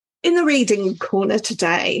In the reading corner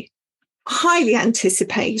today, highly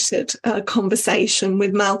anticipated conversation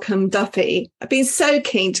with Malcolm Duffy. I've been so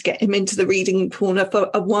keen to get him into the reading corner for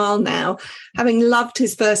a while now, having loved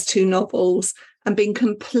his first two novels and been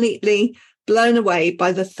completely blown away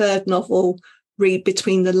by the third novel, Read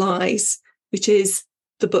Between the Lies, which is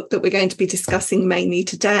the book that we're going to be discussing mainly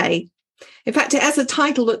today. In fact, it has a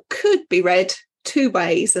title that could be read two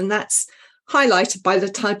ways, and that's highlighted by the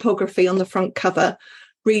typography on the front cover: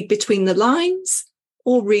 Read Between the Lines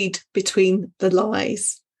or Read Between the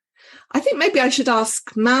Lies. I think maybe I should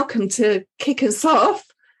ask Malcolm to kick us off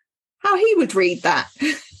how he would read that.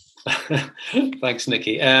 Thanks,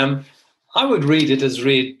 Nikki. I would read it as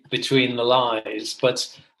Read Between the Lies,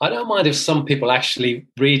 but I don't mind if some people actually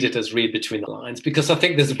read it as Read Between the Lines, because I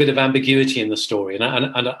think there's a bit of ambiguity in the story, and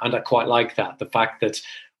I quite like that. The fact that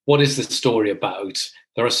what is the story about?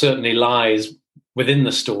 There are certainly lies within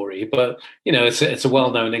the story, but it's a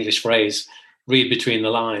well-known English phrase, read between the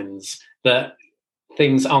lines, that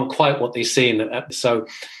things aren't quite what they seem. So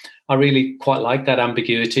I really quite like that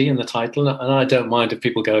ambiguity in the title, and I don't mind if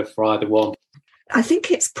people go for either one. I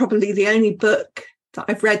think it's probably the only book that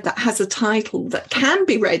I've read that has a title that can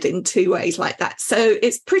be read in two ways like that. So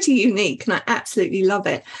it's pretty unique, and I absolutely love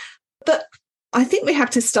it. But I think we have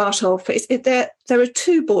to start off. There are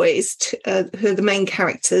two boys who are the main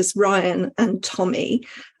characters, Ryan and Tommy,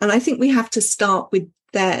 and I think we have to start with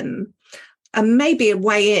them. And maybe a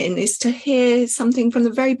way in is to hear something from the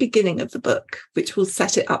very beginning of the book, which will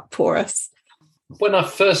set it up for us. When I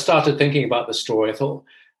first started thinking about the story, I thought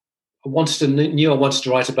I knew I wanted to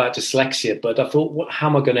write about dyslexia, but I thought, how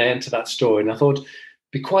am I going to enter that story? And I thought it'd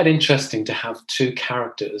be quite interesting to have two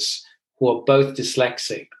characters who are both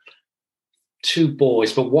dyslexic, two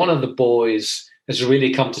boys, but one of the boys has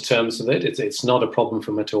really come to terms with it. It's not a problem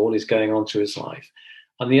for him at all. He's going on through his life.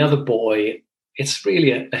 And the other boy, it's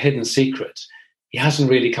really a hidden secret. He hasn't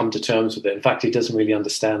really come to terms with it. In fact, he doesn't really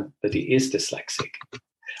understand that he is dyslexic.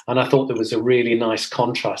 And I thought there was a really nice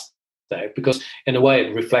contrast there, because in a way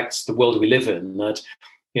it reflects the world we live in, that,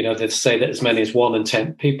 they say that as many as 1 in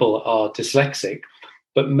 10 people are dyslexic,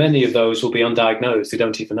 but many of those will be undiagnosed. They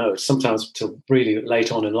don't even know it, sometimes until really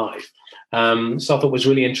late on in life. So I thought it was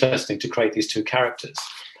really interesting to create these two characters.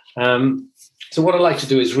 So what I like to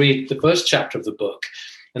do is read the first chapter of the book,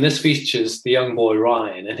 and this features the young boy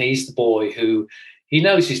Ryan, and he's the boy who, he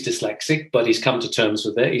knows he's dyslexic, but he's come to terms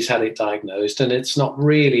with it. He's had it diagnosed, and it's not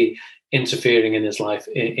really interfering in his life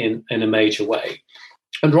in a major way.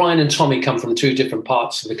 And Ryan and Tommy come from two different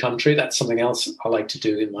parts of the country. That's something else I like to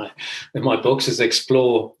do in my books, is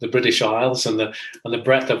explore the British Isles and the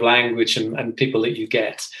breadth of language and people that you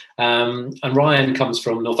get. And Ryan comes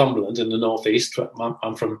from Northumberland in the northeast.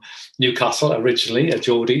 I'm from Newcastle originally, a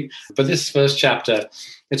Geordie. But this first chapter,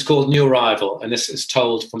 it's called New Arrival, and this is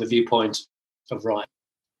told from the viewpoint of Ryan.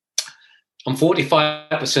 I'm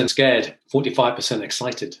 45% scared, 45%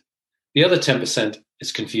 excited. The other 10%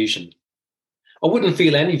 is confusion. I wouldn't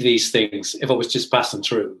feel any of these things if I was just passing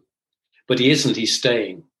through. But he isn't, he's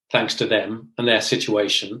staying, thanks to them and their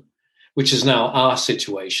situation, which is now our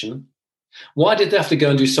situation. Why did they have to go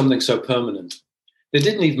and do something so permanent? They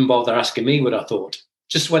didn't even bother asking me what I thought,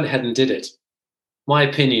 just went ahead and did it. My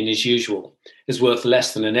opinion, as usual, is worth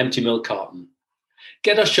less than an empty milk carton.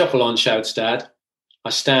 Get a shuffle on, shouts Dad. I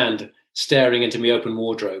stand, staring into my open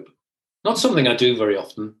wardrobe. Not something I do very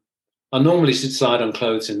often. I normally decide on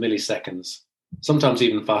clothes in milliseconds, sometimes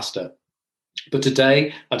even faster. But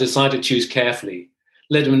today, I decide to choose carefully,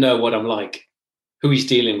 let him know what I'm like, who he's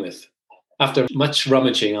dealing with. After much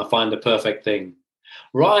rummaging, I find the perfect thing.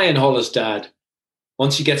 Ryan, hollers Dad.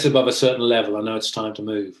 Once he gets above a certain level, I know it's time to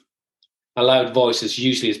move. A loud voice is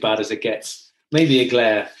usually as bad as it gets. Maybe a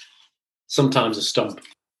glare, sometimes a stump.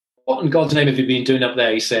 What in God's name have you been doing up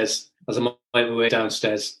there, he says, as I make my way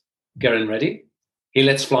downstairs. Getting ready? He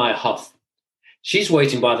lets fly a huff. She's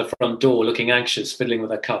waiting by the front door, looking anxious, fiddling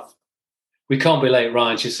with her cuff. We can't be late,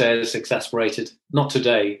 Ryan, she says, exasperated. Not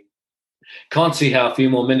today. Can't see how a few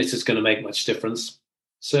more minutes is going to make much difference.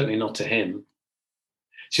 Certainly not to him.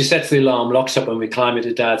 She sets the alarm, locks up when we climb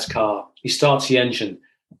into Dad's car. He starts the engine,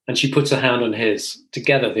 and she puts her hand on his.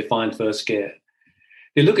 Together, they find first gear.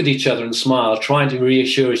 They look at each other and smile, trying to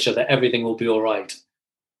reassure each other everything will be all right,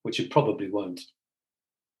 which it probably won't.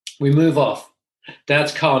 We move off.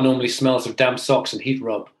 Dad's car normally smells of damp socks and heat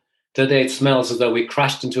rub. Today it smells as though we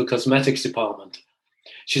crashed into a cosmetics department.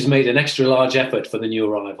 She's made an extra large effort for the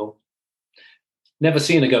new arrival. Never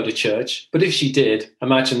seen her go to church, but if she did,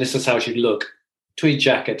 imagine this is how she'd look. Tweed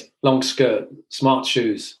jacket, long skirt, smart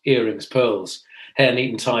shoes, earrings, pearls, hair neat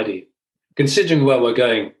and tidy. Considering where we're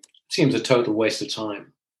going, it seems a total waste of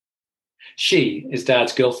time. She is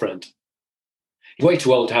Dad's girlfriend. He's way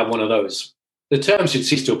too old to have one of those. The term should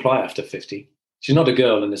cease to apply after 50. She's not a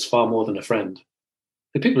girl and is far more than a friend.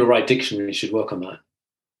 The people who write dictionaries should work on that.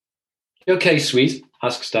 You okay, sweet?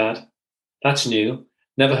 Asks Dad. That's new.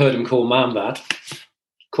 Never heard him call Mum that.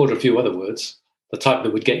 Called her a few other words, the type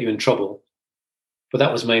that would get you in trouble. But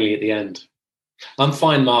that was mainly at the end. I'm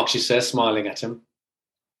fine, Mark, she says, smiling at him.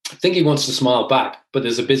 I think he wants to smile back, but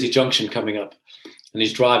there's a busy junction coming up, and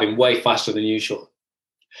he's driving way faster than usual.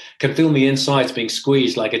 Can feel me insides being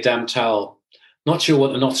squeezed like a damn towel. Not sure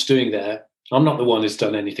what the knot's doing there. I'm not the one who's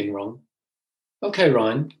done anything wrong. Okay,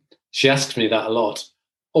 Ryan. She asks me that a lot.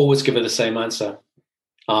 Always give her the same answer.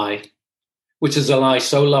 Aye. Which is a lie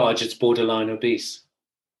so large it's borderline obese.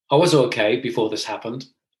 I was okay before this happened.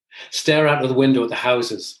 Stare out of the window at the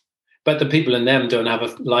houses. Bet the people in them don't have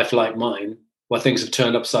a life like mine, where things have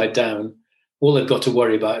turned upside down. All they've got to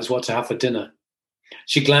worry about is what to have for dinner.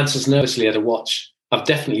 She glances nervously at her watch. I've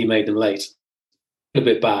definitely made them late. A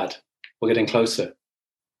bit bad. We're getting closer.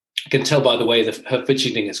 I can tell by the way that her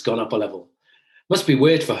fidgeting has gone up a level. Must be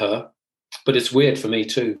weird for her, but it's weird for me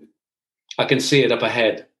too. I can see it up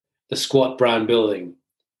ahead, the squat brown building.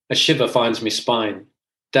 A shiver finds me spine.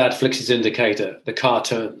 Dad flicks his indicator. The car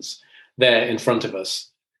turns. There, in front of us.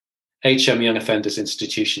 HM Young Offenders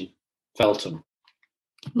Institution, Feltham.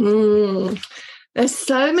 There's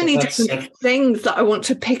so many different things that I want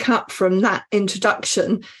to pick up from that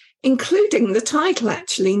introduction, including the title,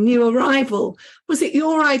 actually, New Arrival. Was it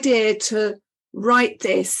your idea to write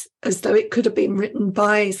this as though it could have been written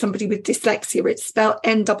by somebody with dyslexia? It's spelled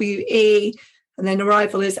NWE, and then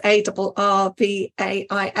Arrival is ARRVAIL.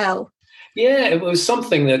 Yeah, it was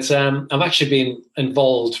something that I've actually been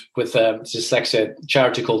involved with a dyslexia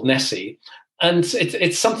charity called Nessie. And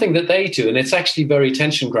it's something that they do, and it's actually very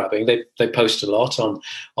attention-grabbing. They post a lot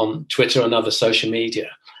on Twitter and other social media.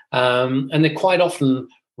 And they quite often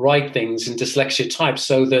write things in dyslexia type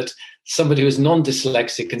so that somebody who is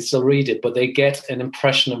non-dyslexic can still read it, but they get an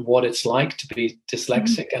impression of what it's like to be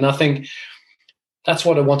dyslexic. And I think that's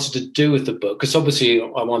what I wanted to do with the book, because obviously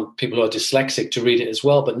I want people who are dyslexic to read it as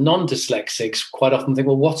well, but non-dyslexics quite often think,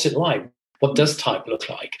 well, what's it like? What does type look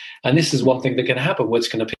like? And this is one thing that can happen where it's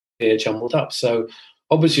going to appear jumbled up. So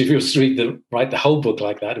obviously if you was to write the whole book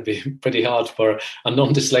like that, it'd be pretty hard for a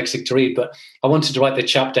non-dyslexic to read. But I wanted to write the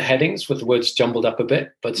chapter headings with the words jumbled up a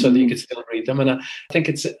bit, but so that you could still read them. And I think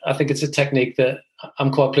it's a technique that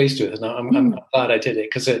I'm quite pleased with, and I'm glad I did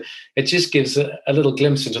it, because it just gives a little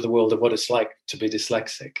glimpse into the world of what it's like to be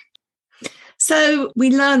dyslexic. So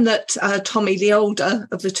we learn that Tommy, the older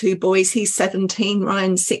of the two boys, he's 17,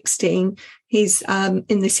 Ryan's 16. He's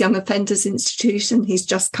in this Young Offenders Institution. He's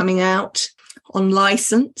just coming out on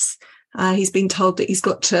licence. He's been told that he's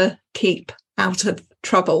got to keep out of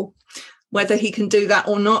trouble. Whether he can do that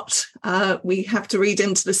or not, we have to read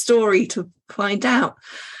into the story to find out.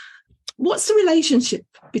 What's the relationship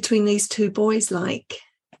between these two boys like?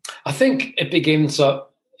 I think it begins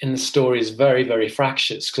up in the story is very, very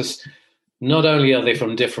fractious, because not only are they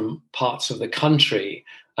from different parts of the country,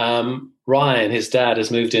 Ryan, his dad,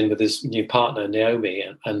 has moved in with his new partner, Naomi,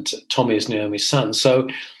 and Tommy is Naomi's son. So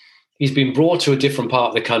he's been brought to a different part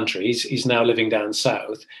of the country. He's now living down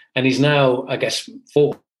south, and he's now, I guess,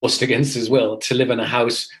 forced against his will to live in a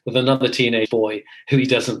house with another teenage boy who he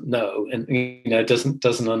doesn't know and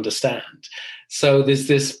doesn't understand. So there's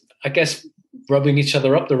this, I guess, rubbing each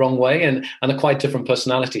other up the wrong way, and they're quite different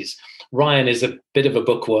personalities. Ryan is a bit of a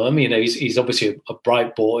bookworm. He's obviously a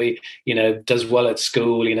bright boy, does well at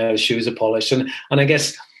school, his shoes are polished. And I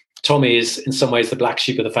guess Tommy is in some ways the black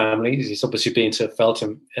sheep of the family. He's obviously been to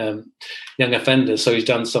Feltham Young Offenders, so he's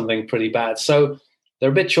done something pretty bad. So they're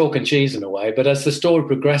a bit chalk and cheese in a way, but as the story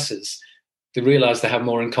progresses, they realize they have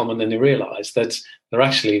more in common than they realize, that they're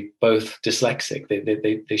actually both dyslexic.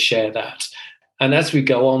 They share that. And as we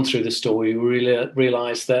go on through the story, we really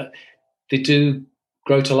realize that they do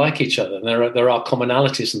grow to like each other. And there are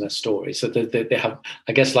commonalities in their stories. So they have,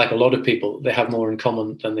 I guess, like a lot of people, they have more in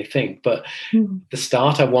common than they think. But at the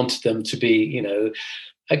start, I wanted them to be,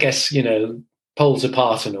 poles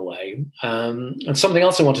apart in a way. And something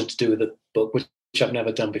else I wanted to do with the book, which I've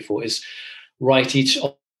never done before, is write each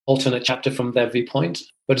alternate chapter from their viewpoint.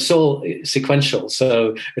 But it's all sequential,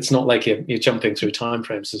 so it's not like you're jumping through time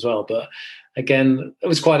frames as well. But again, it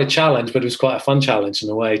was quite a challenge, but it was quite a fun challenge in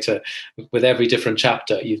a way. With every different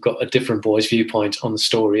chapter, you've got a different boy's viewpoint on the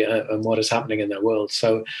story and what is happening in their world.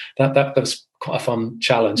 So that was quite a fun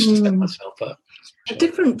challenge to set myself up. A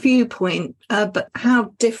different viewpoint, but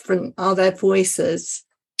how different are their voices?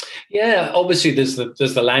 Yeah, obviously there's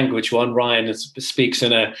the language one. Ryan speaks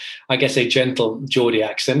in I guess, a gentle Geordie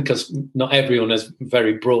accent, because not everyone has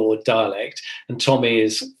very broad dialect, and Tommy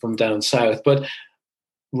is from down south. But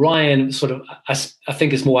Ryan sort of, I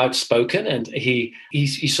think, is more outspoken, and he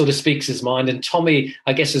sort of speaks his mind. And Tommy,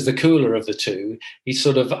 I guess, is the cooler of the two. He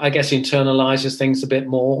sort of, I guess, internalizes things a bit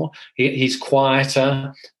more. He's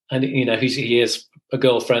quieter, and he is a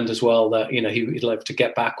girlfriend as well that he'd like to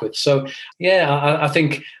get back with. So yeah, I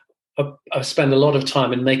think I've spent a lot of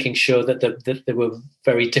time in making sure that they were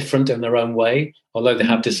very different in their own way, although they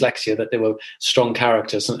have dyslexia, that they were strong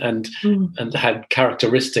characters and had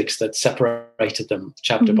characteristics that separated them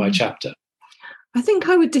chapter by chapter. I think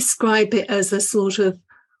I would describe it as a sort of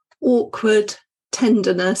awkward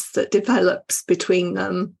tenderness that develops between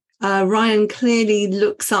them. Ryan clearly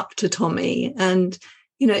looks up to Tommy, and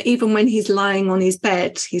even when he's lying on his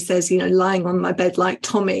bed, he says, lying on my bed like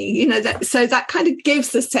Tommy, so that kind of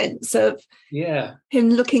gives a sense of him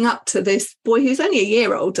looking up to this boy who's only a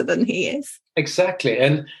year older than he is. Exactly.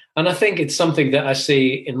 And I think it's something that I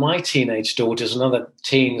see in my teenage daughters and other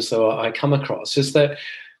teens that I come across, is that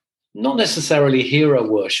not necessarily hero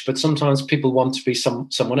worship, but sometimes people want to be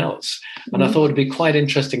someone else. And I thought it'd be quite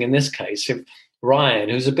interesting in this case if Ryan,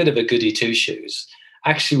 who's a bit of a goody two-shoes,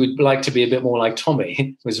 actually would like to be a bit more like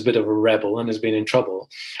Tommy, who's a bit of a rebel and has been in trouble.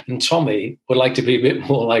 And Tommy would like to be a bit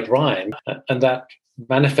more like Ryan. And that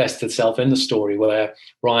manifests itself in the story where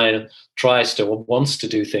Ryan tries to or wants to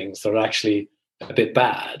do things that are actually a bit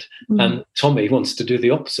bad. And Tommy wants to do the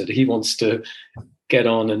opposite. He wants to get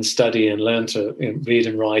on and study and learn to read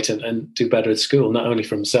and write and do better at school, not only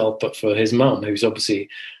for himself, but for his mum, who's obviously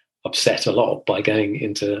upset a lot by going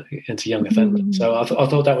into young offending. So I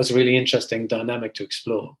thought that was a really interesting dynamic to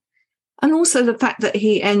explore. And also the fact that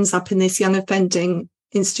he ends up in this young offending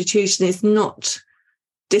institution is not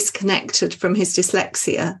disconnected from his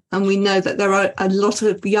dyslexia. And we know that there are a lot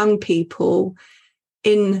of young people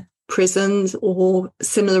in prisons or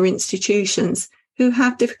similar institutions who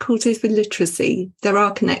have difficulties with literacy. There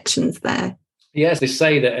are connections there. Yes, they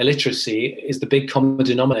say that illiteracy is the big common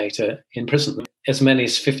denominator in prison. As many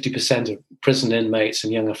as 50% of prison inmates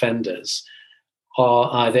and young offenders are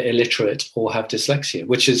either illiterate or have dyslexia,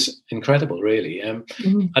 which is incredible, really.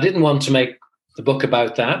 I didn't want to make the book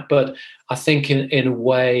about that, but I think in a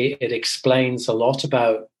way it explains a lot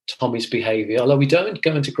about Tommy's behaviour, although we don't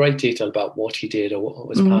go into great detail about what he did or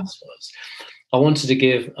what his past was. I wanted to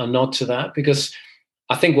give a nod to that because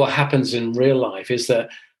I think what happens in real life is that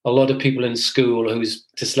a lot of people in school whose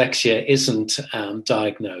dyslexia isn't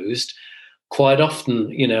diagnosed quite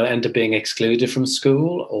often, end up being excluded from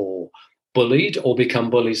school or bullied or become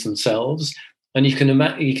bullies themselves. And you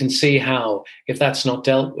can see how, if that's not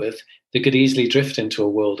dealt with, they could easily drift into a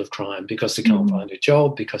world of crime because they can't find a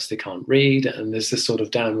job, because they can't read, and there's this sort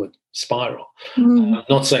of downward spiral. I'm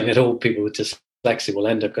not saying that all people with dyslexia will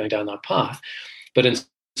end up going down that path, but in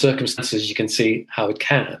circumstances you can see how it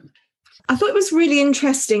can. I thought it was really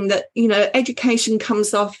interesting that, education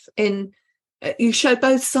comes off you show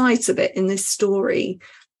both sides of it in this story.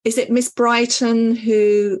 Is it Miss Brighton,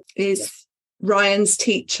 who is Ryan's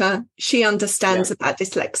teacher? She understands about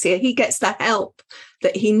dyslexia. He gets the help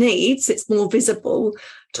that he needs. It's more visible.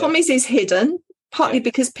 Tommy's is hidden, partly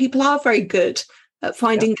because people are very good at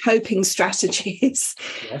finding coping strategies.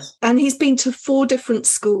 Yes. And he's been to 4 different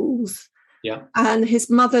schools. Yeah. And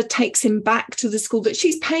his mother takes him back to the school that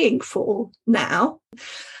she's paying for now.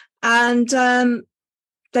 And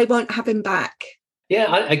they won't have him back. Yeah,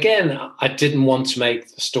 I didn't want to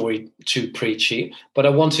make the story too preachy, but I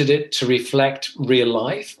wanted it to reflect real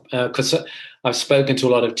life because I've spoken to a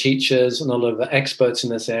lot of teachers and a lot of experts in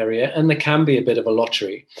this area, and there can be a bit of a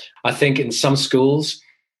lottery. I think in some schools,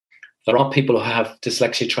 there are people who have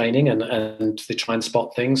dyslexia training and they try and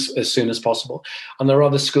spot things as soon as possible. And there are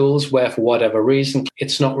other schools where, for whatever reason,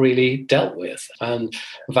 it's not really dealt with. And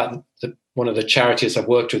in fact, one of the charities I've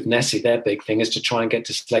worked with, Nessie, their big thing is to try and get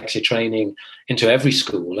dyslexia training into every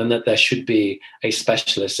school, and that there should be a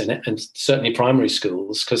specialist in it, and certainly primary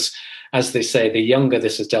schools, because as they say, the younger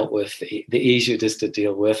this is dealt with, the easier it is to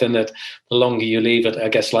deal with, and that the longer you leave it, I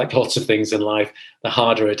guess, like lots of things in life, the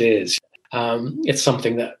harder it is. It's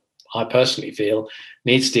something that I personally feel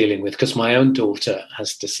needs dealing with because my own daughter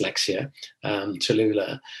has dyslexia,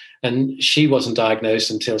 Tallulah, and she wasn't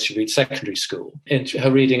diagnosed until she reached secondary school. And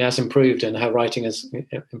her reading has improved and her writing has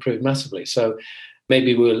improved massively. So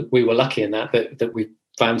maybe we were lucky in that we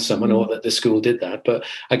found someone or that the school did that. But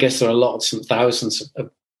I guess there are lots and thousands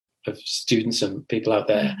of students and people out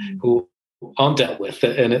there who aren't dealt with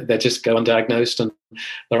and they just go undiagnosed, and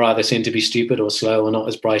they're either seen to be stupid or slow or not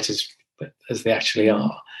as bright as as they actually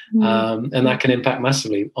are. And that can impact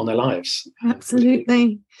massively on their lives.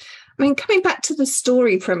 Absolutely. I mean, coming back to the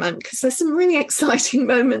story for a moment, because there's some really exciting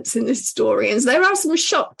moments in this story, and there are some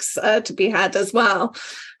shocks to be had as well.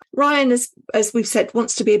 Ryan, as we've said,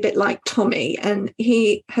 wants to be a bit like Tommy, and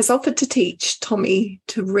he has offered to teach Tommy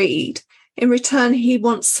to read. In return, he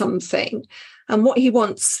wants something. And what he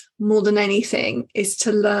wants more than anything is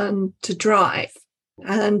to learn to drive.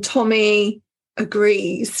 And Tommy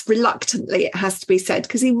agrees reluctantly, it has to be said,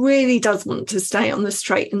 because he really does want to stay on the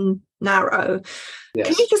straight and narrow. Yes.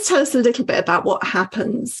 Can you just tell us a little bit about what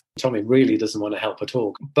happens? Tommy really doesn't want to help at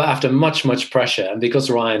all. But after much, much pressure, and because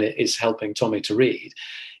Ryan is helping Tommy to read,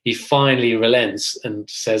 he finally relents and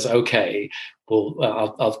says, okay, well,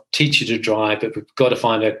 I'll teach you to drive, but we've got to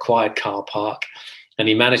find a quiet car park. And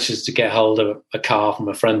he manages to get hold of a car from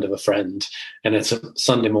a friend of a friend. And it's a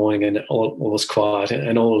Sunday morning and all was quiet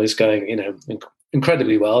and all is going,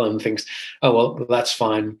 incredibly well, and thinks, oh, well, that's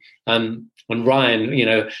fine. And when Ryan,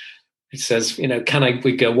 he says,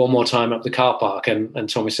 we go one more time up the car park? And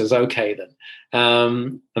Tommy says, okay, then.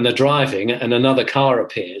 And they're driving and another car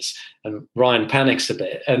appears and Ryan panics a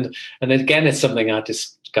bit. And again, it's something I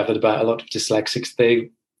discovered about a lot of dyslexics. They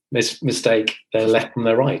mistake their left from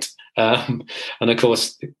their right. And of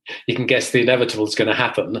course, you can guess the inevitable is going to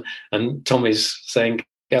happen. And Tommy's saying,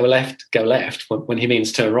 go left, when he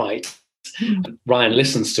means turn right. Mm. Ryan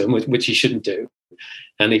listens to him, which he shouldn't do.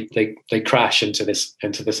 And they crash into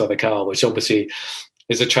this other car, which obviously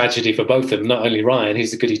is a tragedy for both of them. Not only Ryan,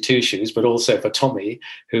 who's the goody two shoes, but also for Tommy,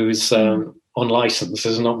 who's on license,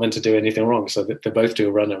 is not meant to do anything wrong. So they both do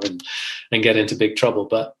a runner and get into big trouble.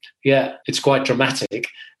 But yeah, it's quite dramatic.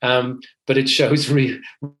 But it shows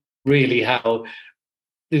really how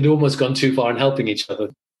they'd almost gone too far in helping each other.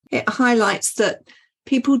 It highlights that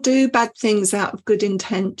people do bad things out of good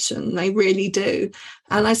intention. They really do.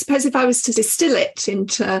 And I suppose if I was to distill it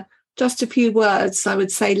into just a few words, I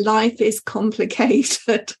would say life is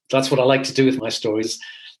complicated. That's what I like to do with my stories,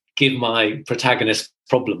 give my protagonist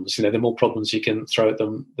problems. The more problems you can throw at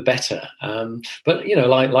them, the better. But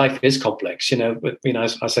life is complex.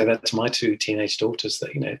 I say that to my two teenage daughters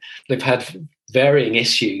that they've had varying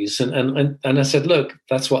issues, and I said, look,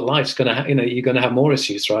 that's what life's going to. You're going to have more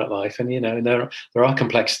issues throughout life, and there are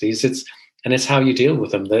complexities. It's how you deal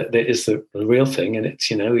with them that is the real thing, and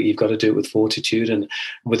it's you've got to do it with fortitude and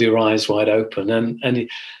with your eyes wide open, and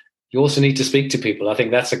you also need to speak to people. I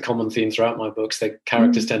think that's a common theme throughout my books. The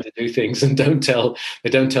characters tend to do things and don't tell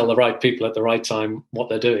the right people at the right time what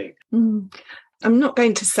they're doing. I'm not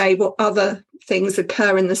going to say what other things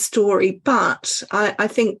occur in the story, but I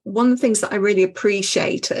think one of the things that I really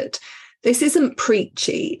appreciated, this isn't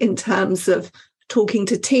preachy in terms of talking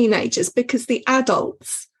to teenagers, because the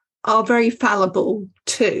adults are very fallible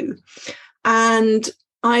too. And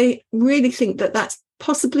I really think that that's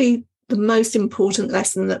possibly the most important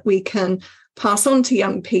lesson that we can pass on to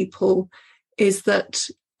young people, is that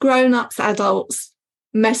grown-ups, adults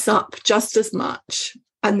mess up just as much,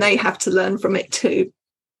 and they have to learn from it too.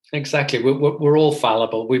 Exactly. We're all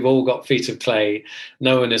fallible. We've all got feet of clay.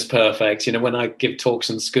 No one is perfect. When I give talks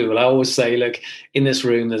in school, I always say, look, in this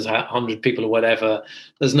room, there's 100 people or whatever.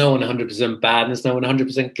 There's no one 100% bad and there's no one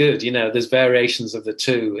 100% good. There's variations of the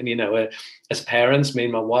two. And, as parents, me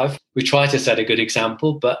and my wife, we try to set a good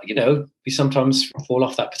example, but, we sometimes fall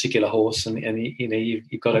off that particular horse and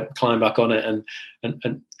you've got to climb back on it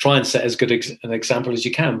and try and set as good an example as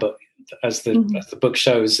you can. But as the book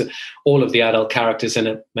shows, all of the adult characters in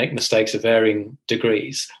it make mistakes of varying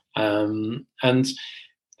degrees, and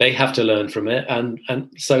they have to learn from it, and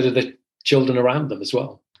so do the children around them as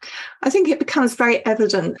well. I think it becomes very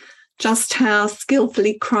evident just how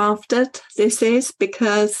skillfully crafted this is,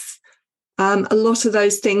 because a lot of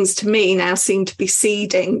those things to me now seem to be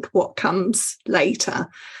seeding what comes later.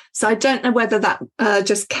 So I don't know whether that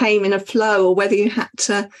just came in a flow or whether you had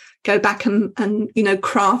to go back and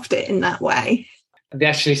craft it in that way. They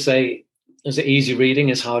actually say, is it easy reading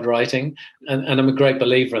is hard writing? And I'm a great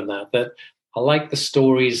believer in that I like the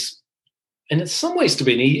stories, and in some ways to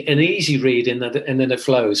be an easy read and then it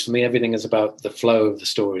flows. For me, everything is about the flow of the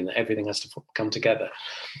story and that everything has to come together.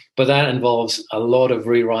 But that involves a lot of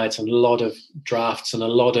rewrites and a lot of drafts and a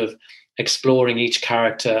lot of exploring each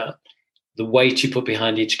character, the weight you put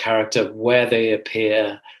behind each character, where they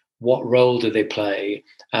appear, what role do they play?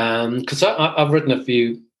 Because I've written a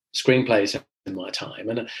few screenplays in my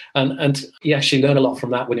time, and you actually learn a lot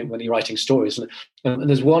from that when you're writing stories. And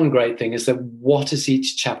there's one great thing is that what is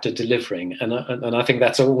each chapter delivering? And I think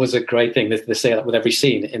that's always a great thing. They say that with every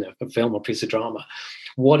scene in a film or piece of drama.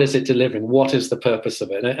 What is it delivering? What is the purpose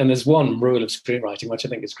of it? And there's one rule of screenwriting which I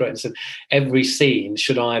think is great. It's that every scene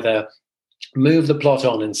should either move the plot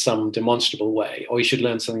on in some demonstrable way, or you should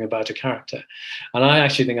learn something about a character. And I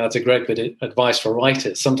actually think that's a great bit of advice for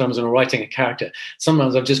writers. Sometimes when I'm writing a character,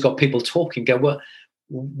 sometimes I've just got people talking, go, well,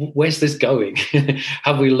 where's this going?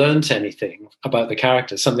 Have we learned anything about the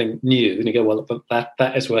character, something new? And you go, well,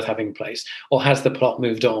 that is worth having in place. Or has the plot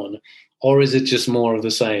moved on? Or is it just more of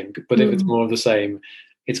the same? But if it's more of the same,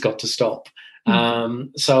 it's got to stop.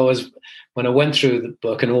 So when I went through the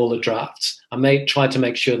book and all the drafts, I tried to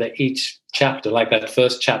make sure that each chapter, like that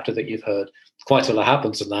first chapter that you've heard, quite a lot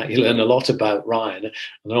happens in that. You learn a lot about Ryan, and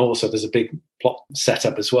then also there's a big plot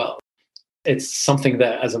setup as well. It's something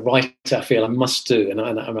that, as a writer, I feel I must do, and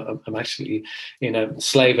I'm actually,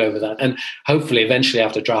 slave over that. And hopefully, eventually,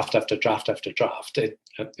 after draft after draft after draft, it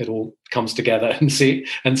all comes together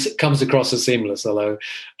and comes across as seamless, although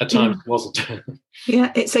at times it wasn't.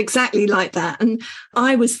 Yeah, it's exactly like that. And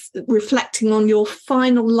I was reflecting on your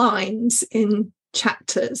final lines in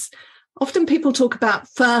chapters. Often people talk about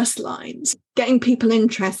first lines, getting people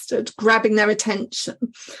interested, grabbing their attention.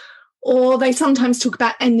 Or they sometimes talk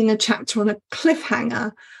about ending a chapter on a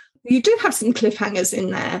cliffhanger. You do have some cliffhangers in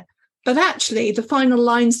there, but actually the final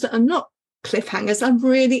lines that are not cliffhangers are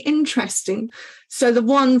really interesting. So the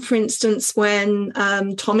one, for instance, when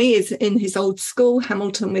Tommy is in his old school,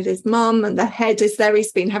 Hamilton, with his mum, and the head is there,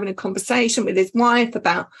 he's been having a conversation with his wife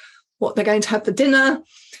about what they're going to have for dinner.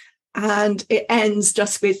 And it ends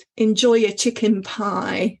just with, enjoy your chicken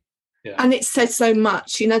pie. Yeah. And it says so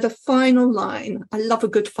much, the final line. I love a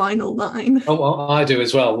good final line. Oh, well, I do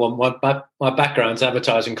as well. My background's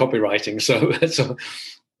advertising copywriting. So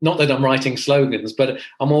not that I'm writing slogans, but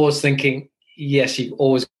I'm always thinking, yes, you've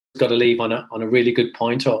always got to leave on a really good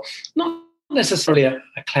point, or not necessarily a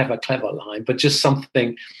clever line, but just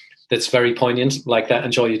something that's very poignant, like that,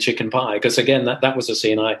 enjoy your chicken pie. Because again, that was a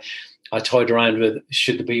scene I toyed around with.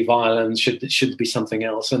 Should there be violence? Should there be something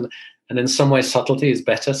else? And in some ways, subtlety is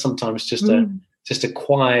better. Sometimes just a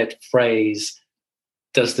quiet phrase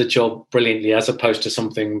does the job brilliantly, as opposed to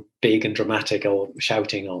something big and dramatic, or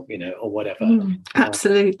shouting, or whatever.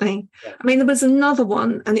 Absolutely. Yeah. I mean, there was another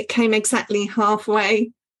one, and it came exactly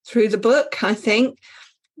halfway through the book, I think.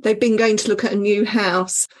 They've been going to look at a new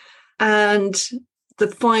house, and the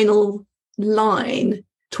final line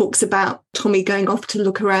talks about Tommy going off to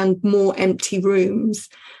look around more empty rooms.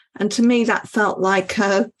 And to me, that felt like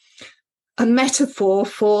a metaphor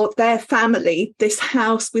for their family, this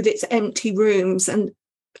house with its empty rooms. And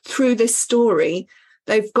through this story,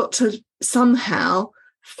 they've got to somehow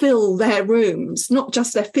fill their rooms, not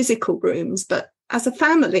just their physical rooms, but as a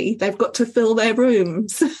family, they've got to fill their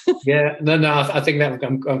rooms. Yeah, no, I think that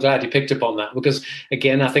I'm glad you picked up on that, because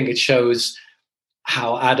again, I think it shows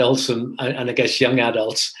how adults and I guess young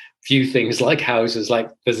adults view things like houses, like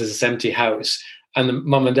there's this empty house. And the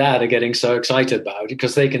mum and dad are getting so excited about it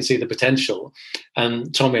because they can see the potential.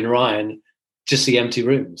 And Tommy and Ryan just see empty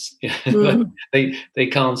rooms. They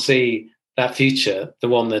can't see that future, the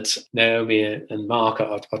one that Naomi and Mark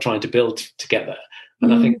are trying to build together.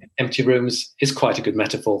 And I think empty rooms is quite a good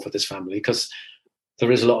metaphor for this family, because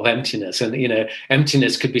there is a lot of emptiness. And,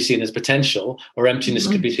 emptiness could be seen as potential, or emptiness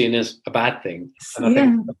could be seen as a bad thing. And I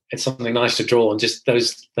think it's something nice to draw on, just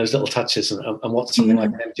those little touches, and what something like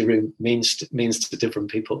an empty room means to different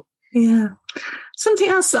people. Yeah. Something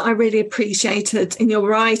else that I really appreciated in your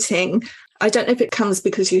writing, I don't know if it comes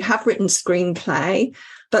because you have written screenplay,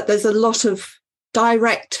 but there's a lot of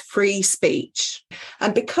direct free speech.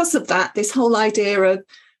 And because of that, this whole idea of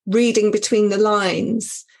reading between the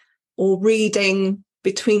lines, or reading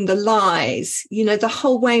between the lies, the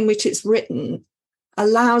whole way in which it's written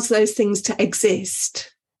allows those things to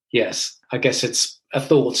exist. Yes, I guess it's a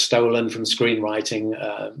thought stolen from screenwriting.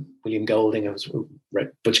 William Golding, who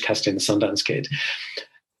read Butch Cassidy and the Sundance Kid,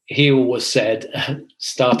 he always said,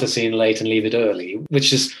 start a scene late and leave it early,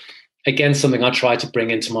 which is, again, something I try to bring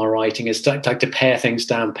into my writing, is to pare things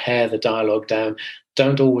down, pare the dialogue down.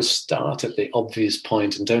 Don't always start at the obvious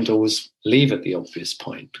point, and don't always leave at the obvious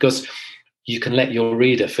point, because you can let your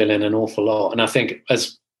reader fill in an awful lot. And I think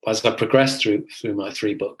as I progress through my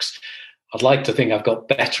 3 books, I'd like to think I've got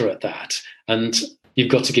better at that. And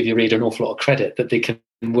you've got to give your reader an awful lot of credit that they can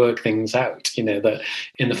work things out. That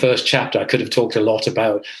in the first chapter, I could have talked a lot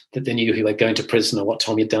about that they knew he was going to prison or what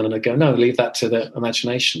Tommy had done, and I'd go, no, leave that to the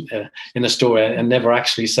imagination in the story, and never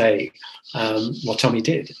actually say what Tommy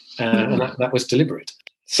did. And that was deliberate.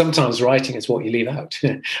 Sometimes writing is what you leave out.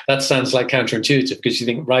 That sounds like counterintuitive, because you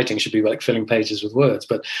think writing should be like filling pages with words,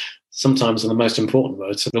 but sometimes the most important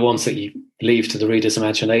words are the ones that you leave to the reader's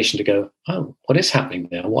imagination to go, oh, what is happening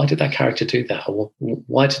there? Why did that character do that? Or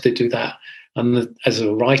why did they do that? And as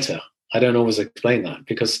a writer, I don't always explain that,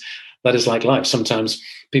 because that is like life. Sometimes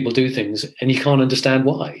people do things and you can't understand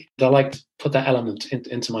why. I like to put that element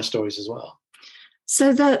into my stories as well.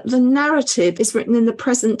 So the narrative is written in the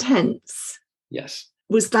present tense. Yes.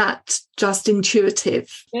 Was that just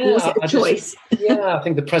intuitive? Or was it a choice? I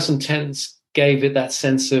think the present tense gave it that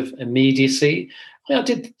sense of immediacy. I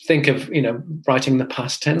did think of, writing the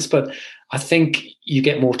past tense, but I think you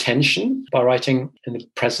get more tension by writing in the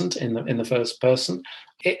present, in the first person.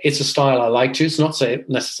 It's a style I like to. It's not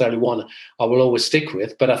necessarily one I will always stick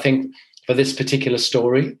with, but I think for this particular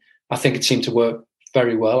story, I think it seemed to work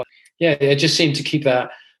very well. Yeah, it just seemed to keep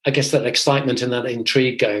that, I guess, that excitement and that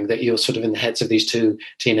intrigue going, that you're sort of in the heads of these two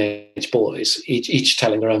teenage boys, each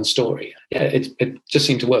telling their own story. Yeah, it just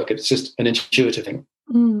seemed to work. It's just an intuitive thing.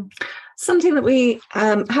 Something that we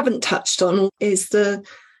haven't touched on is the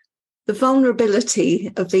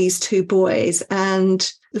vulnerability of these two boys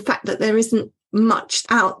and the fact that there isn't much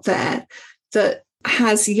out there that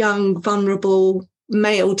has young, vulnerable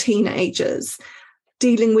male teenagers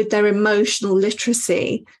dealing with their emotional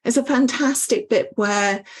literacy. There's a fantastic bit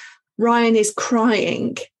where Ryan is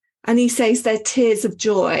crying and he says they're tears of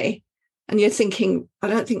joy. And you're thinking, I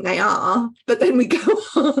don't think they are. But then we go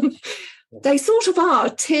on. They sort of are.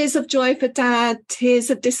 Tears of joy for Dad, tears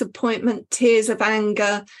of disappointment, tears of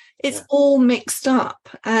anger. It's all mixed up.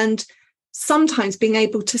 And sometimes being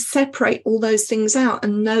able to separate all those things out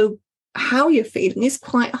and know how you're feeling is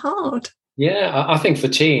quite hard. Yeah, I think for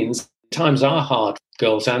teens, times are hard,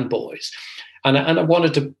 girls and boys. And I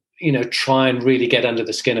wanted to, try and really get under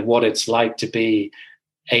the skin of what it's like to be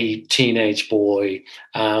a teenage boy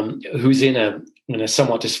who's in a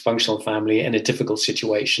somewhat dysfunctional family in a difficult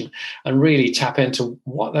situation, and really tap into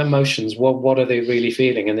what their emotions, what are they really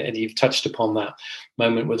feeling. And you've touched upon that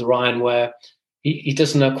moment with Ryan where he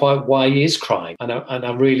doesn't know quite why he is crying. And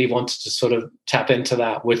I really wanted to sort of tap into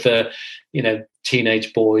that with the,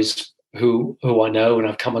 teenage boys who I know and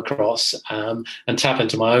I've come across, and tap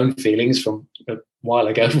into my own feelings from a while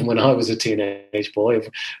ago, from when I was a teenage boy,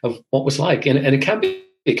 of what was like. And it can be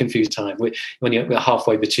a confused time when you're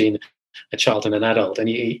halfway between a child and an adult, and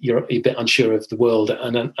you're a bit unsure of the world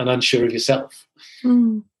and unsure of yourself.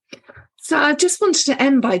 So I just wanted to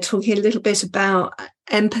end by talking a little bit about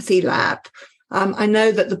Empathy Lab. I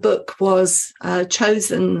know that the book was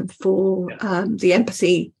chosen for the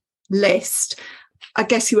Empathy list. I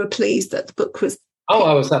guess you were pleased that the book was... Oh,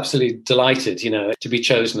 I was absolutely delighted, to be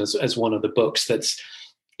chosen as one of the books that's,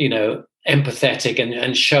 empathetic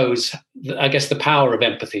and shows, I guess, the power of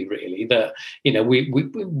empathy, really. That,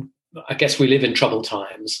 I guess we live in troubled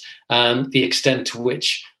times, and the extent to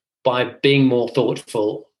which, by being more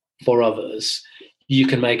thoughtful for others, you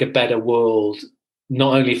can make a better world,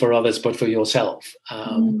 not only for others, but for yourself.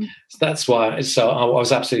 So that's why. So I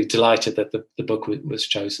was absolutely delighted that the book was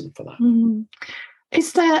chosen for that.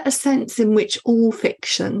 Is there a sense in which all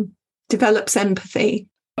fiction develops empathy?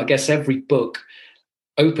 I guess every book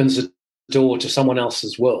opens a door to someone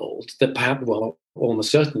else's world that perhaps, almost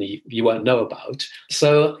certainly you won't know about.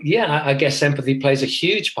 So, I guess empathy plays a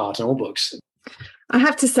huge part in all books. I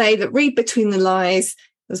have to say that Read Between the Lies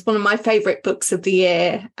was one of my favourite books of the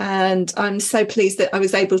year, and I'm so pleased that I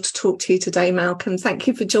was able to talk to you today, Malcolm. Thank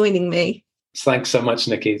you for joining me. Thanks so much,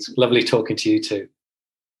 Nikki. It's lovely talking to you too.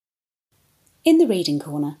 In the Reading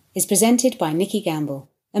Corner is presented by Nikki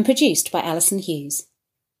Gamble and produced by Alison Hughes.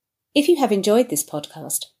 If you have enjoyed this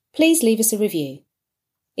podcast, please leave us a review.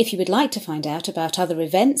 If you would like to find out about other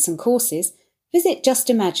events and courses, visit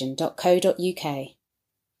justimagine.co.uk.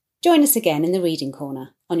 Join us again in the Reading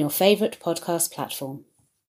Corner on your favourite podcast platform.